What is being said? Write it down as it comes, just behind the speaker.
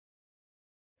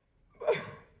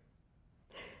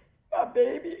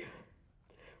baby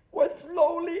was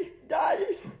slowly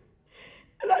dying,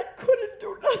 and I couldn't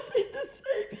do nothing to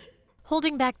save him.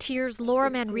 Holding back tears, Laura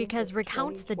Manriquez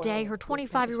recounts the day her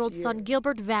 25-year-old son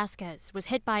Gilbert Vasquez was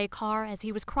hit by a car as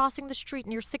he was crossing the street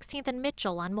near 16th and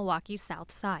Mitchell on Milwaukee's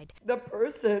south side. The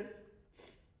person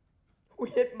who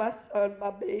hit my son,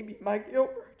 my baby, my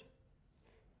Gilbert,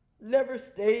 never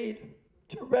stayed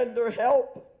to render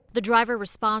help. The driver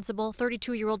responsible,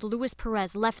 32-year-old Luis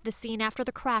Perez, left the scene after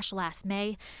the crash last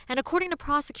May, and according to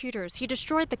prosecutors, he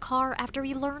destroyed the car after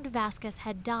he learned Vasquez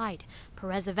had died.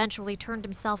 Perez eventually turned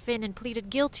himself in and pleaded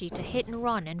guilty to hit and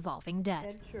run involving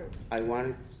death. I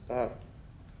wanted to stop,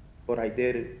 but I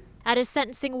didn't. At his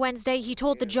sentencing Wednesday, he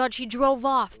told the judge he drove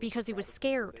off because he was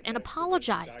scared and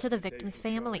apologized to the victim's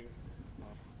family.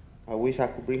 I wish I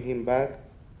could bring him back.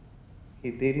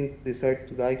 He didn't deserve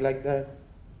to die like that.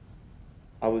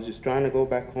 I was just trying to go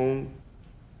back home.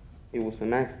 It was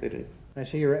an accident. I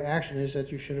say your action is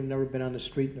that you should have never been on the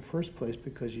street in the first place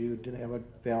because you didn't have a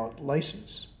valid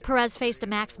license. Perez faced a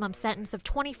maximum sentence of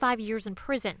 25 years in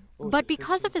prison. But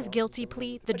because of his guilty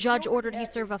plea, the judge ordered he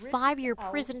serve a 5-year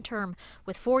prison term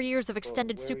with 4 years of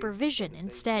extended supervision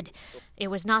instead. It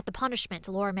was not the punishment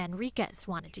Laura Manriquez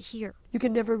wanted to hear. You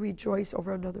can never rejoice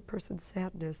over another person's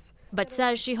sadness. But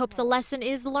says she hopes a lesson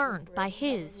is learned by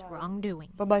his wrongdoing.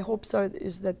 But my hopes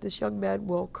is that this young man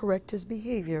will correct his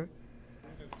behavior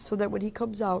so that when he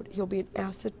comes out, he'll be an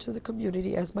asset to the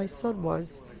community as my son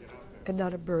was, and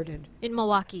not a burden. In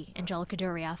Milwaukee, Angelica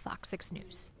Duria, Fox 6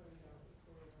 News.